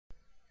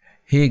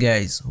Hey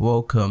guys,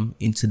 welcome.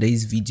 In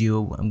today's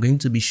video I'm going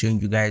to be showing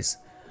you guys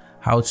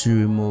how to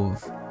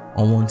remove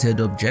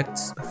unwanted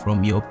objects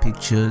from your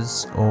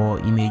pictures or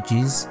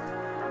images,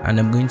 and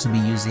I'm going to be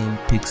using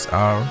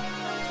Pixlr.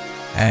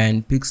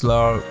 And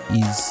Pixlr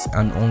is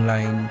an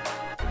online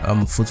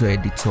photo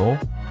editor.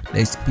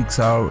 There's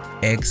Pixlr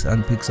X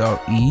and Pixlr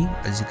E.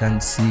 As you can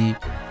see,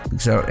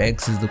 Pixlr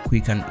X is the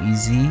quick and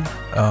easy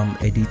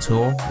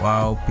editor,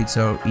 while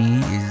Pixlr E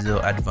is the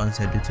advanced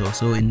editor.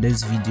 So in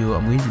this video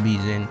I'm going to be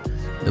using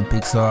the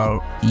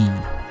Pixlr E.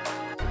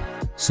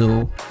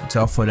 So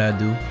without further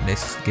ado,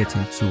 let's get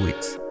into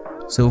it.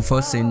 So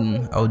first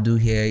thing I'll do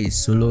here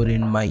is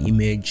loading my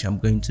image. I'm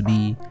going to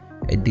be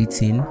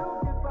editing.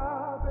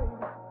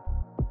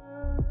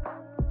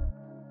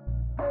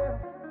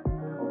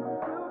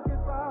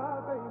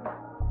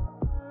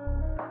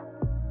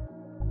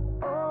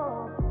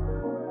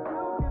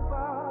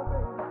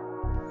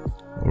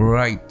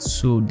 Right,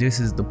 so this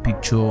is the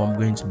picture I'm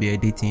going to be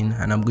editing,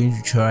 and I'm going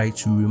to try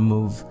to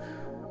remove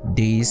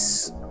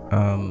these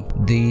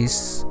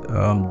dates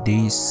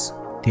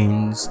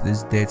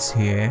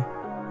here,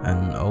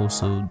 and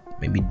also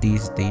maybe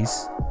these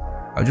days.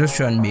 I'll just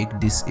try and make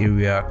this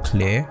area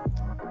clear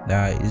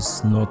that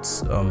is not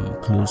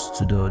close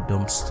to the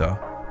dumpster.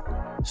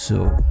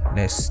 So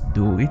let's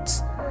do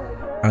it.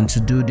 And to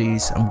do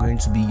this, I'm going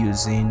to be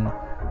using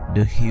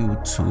the hue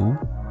tool.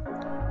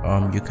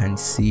 You can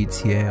see it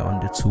here on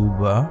the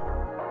toolbar,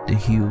 the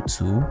hue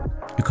tool.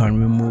 You can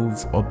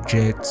remove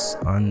objects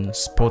and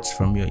spots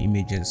from your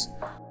images.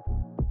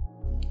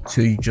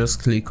 So you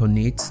just click on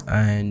it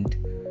and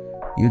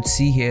you'd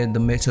see here the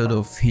method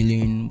of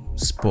healing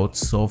spot,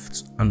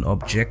 soft and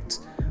object.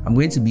 I'm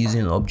going to be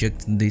using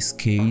object in this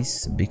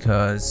case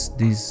because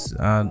these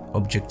are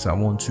objects I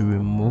want to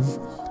remove,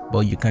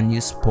 but you can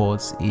use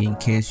spots in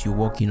case you're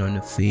working on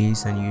a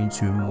face and you need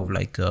to remove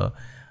like a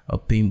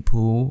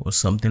pimple or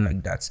something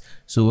like that.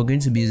 So we're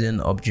going to be using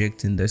an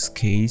object in this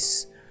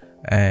case,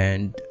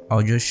 and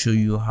I'll just show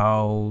you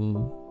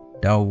how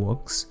that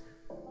works.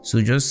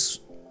 So just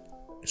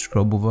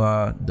scrub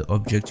over the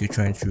object you're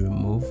trying to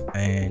remove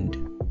and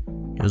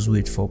just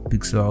wait for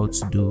Pixlr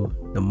to do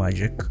the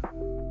magic.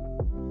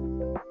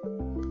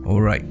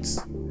 Alright,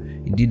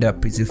 it did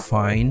that pretty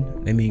fine.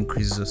 Let me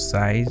increase the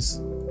size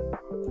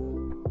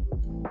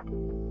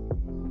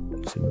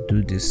to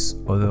do this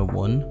other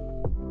one.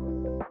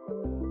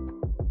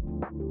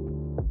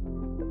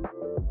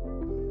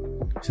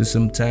 So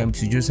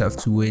sometimes you just have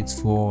to wait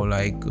for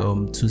like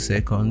 2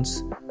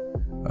 seconds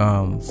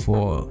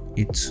for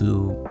it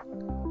to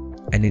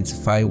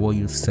identify what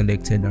you've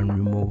selected and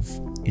remove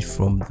it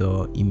from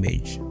the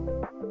image.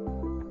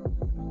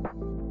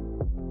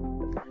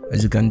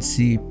 As you can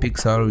see,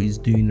 Pixlr is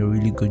doing a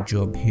really good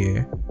job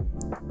here.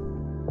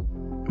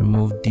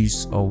 Remove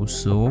this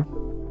also.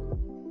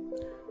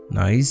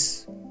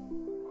 Nice.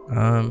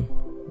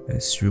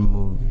 Let's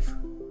remove.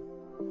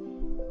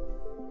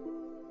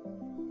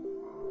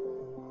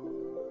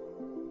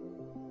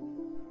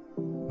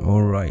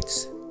 Alright,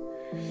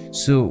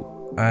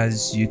 so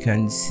as you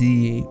can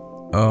see,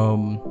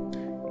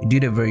 it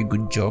did a very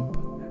good job.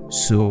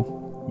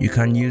 So you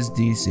can use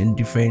this in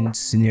different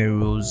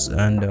scenarios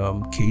and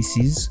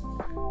cases,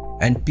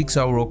 and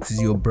Pixlr works with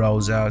your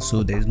browser,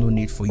 so there's no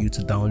need for you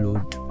to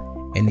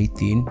download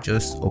anything.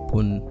 Just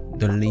open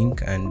the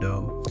link and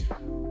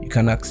you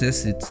can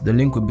access it. The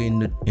link will be in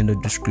the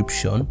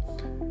description.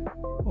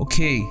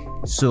 Okay,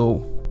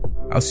 so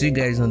I'll see you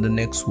guys on the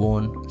next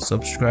one.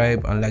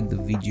 Subscribe and like the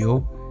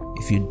video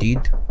if you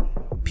did.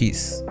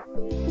 Peace.